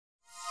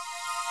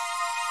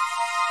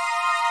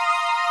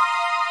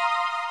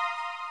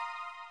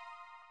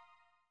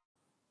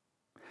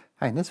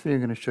Hi, in this video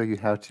I'm going to show you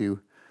how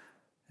to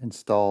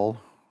install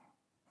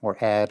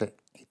or add a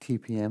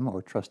TPM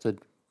or Trusted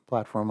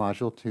Platform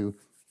Module to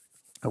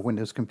a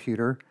Windows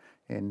computer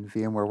in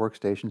VMware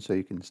Workstation so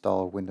you can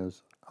install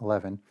Windows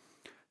 11.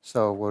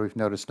 So what we've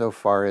noticed so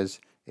far is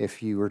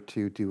if you were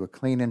to do a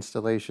clean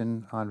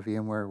installation on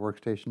VMware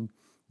Workstation,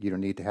 you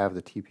don't need to have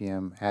the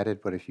TPM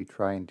added, but if you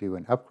try and do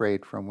an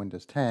upgrade from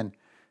Windows 10,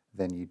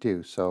 then you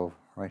do. So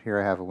right here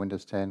I have a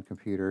Windows 10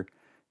 computer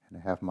and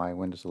I have my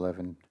Windows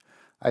 11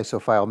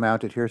 ISO file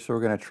mounted here, so we're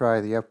going to try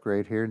the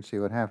upgrade here and see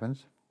what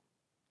happens.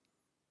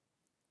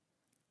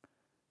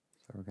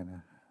 So we're going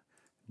to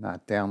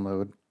not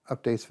download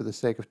updates for the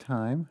sake of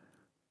time.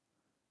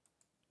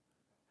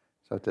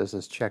 So it does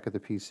this check of the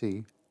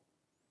PC.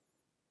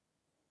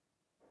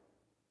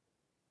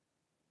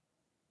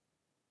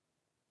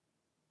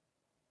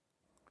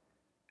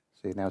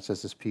 See, now it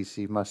says this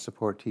PC must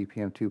support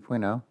TPM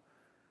 2.0.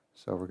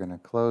 So we're going to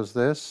close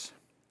this,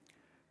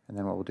 and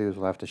then what we'll do is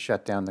we'll have to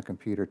shut down the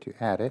computer to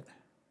add it.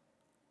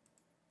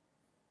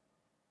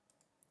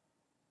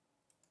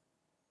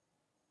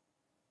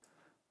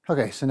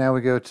 Okay, so now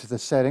we go to the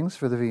settings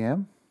for the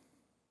VM,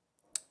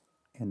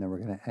 and then we're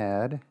going to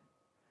add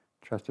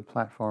Trusted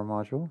Platform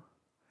Module,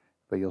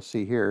 but you'll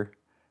see here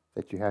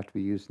that you have to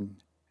be using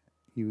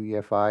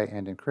UEFI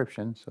and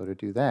encryption. So to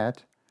do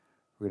that,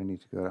 we're going to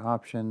need to go to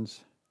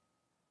Options,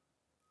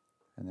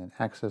 and then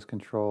Access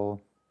Control,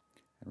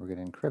 and we're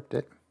going to encrypt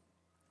it.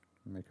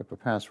 Make up a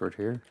password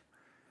here.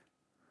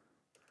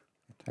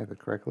 Type it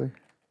correctly.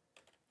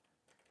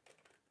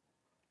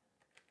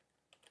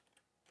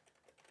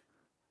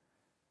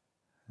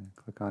 And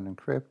click on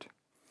Encrypt.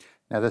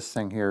 Now this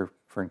thing here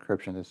for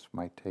encryption, this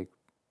might take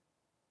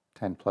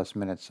 10 plus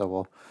minutes, so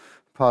we'll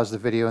pause the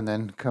video and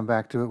then come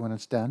back to it when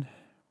it's done.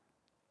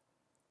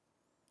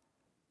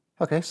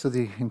 Okay, so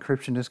the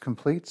encryption is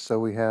complete, so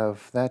we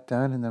have that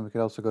done, and then we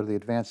could also go to the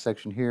advanced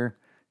section here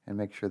and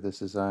make sure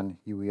this is on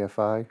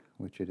UEFI,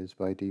 which it is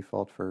by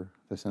default for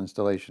this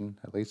installation,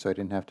 at least, so I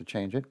didn't have to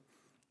change it.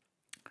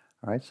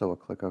 All right, so we'll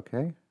click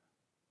OK.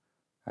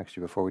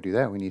 Actually, before we do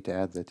that, we need to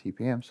add the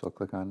TPM, so we'll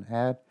click on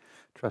Add,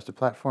 Trusted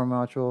Platform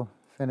Module,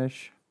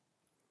 Finish.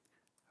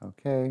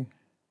 OK.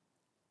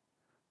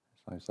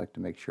 So I just like to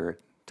make sure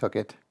it took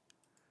it.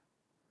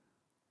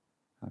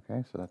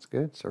 Okay, so that's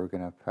good. So we're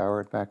going to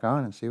power it back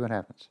on and see what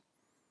happens.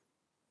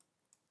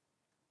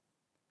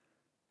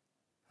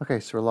 Okay,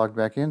 so we're logged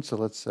back in. So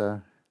let's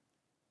now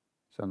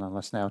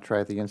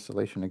try the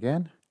installation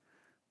again.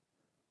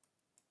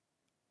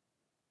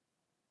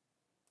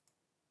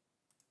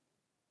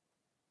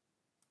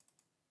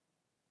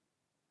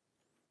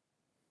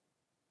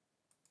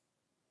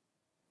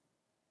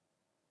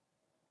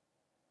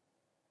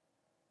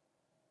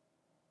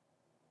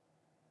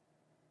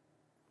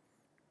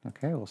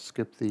 Okay, we'll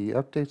skip the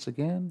updates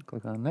again.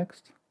 Click on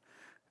Next.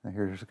 Now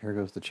here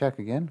goes the check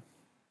again.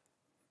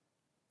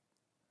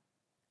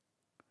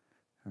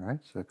 All right,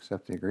 so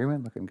accept the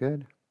agreement. Looking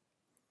good.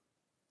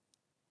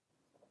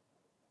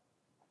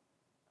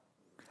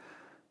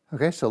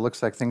 Okay, so it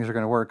looks like things are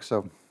going to work.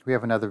 So we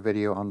have another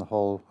video on the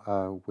whole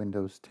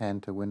Windows 10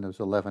 to Windows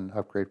 11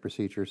 upgrade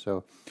procedure.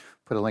 So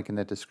put a link in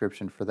the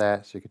description for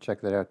that, so you can check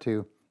that out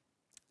too.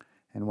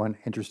 And one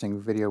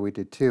interesting video we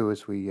did too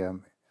is we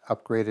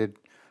upgraded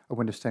a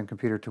Windows 10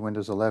 computer to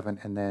Windows 11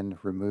 and then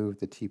removed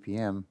the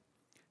TPM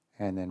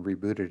and then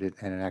rebooted it,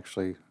 and it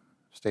actually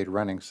stayed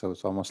running. So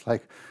it's almost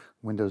like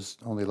Windows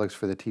only looks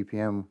for the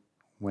TPM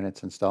when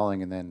it's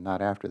installing and then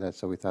not after that.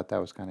 So we thought that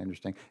was kind of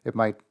interesting. It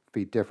might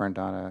be different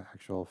on an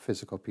actual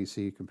physical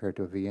PC compared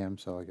to a VM,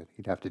 so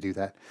you'd have to do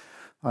that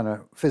on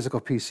a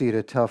physical PC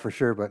to tell for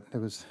sure, but it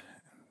was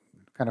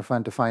kind of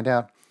fun to find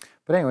out.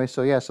 But anyway,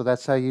 so yeah, so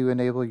that's how you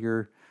enable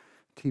your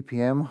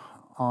TPM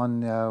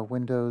on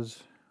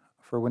Windows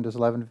for Windows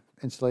 11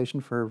 installation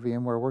for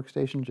VMware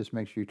Workstation. Just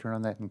make sure you turn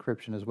on that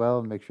encryption as well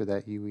and make sure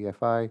that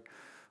UEFI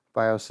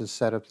BIOS is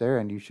set up there,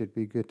 and you should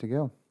be good to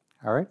go.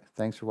 All right,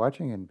 thanks for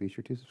watching, and be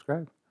sure to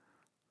subscribe.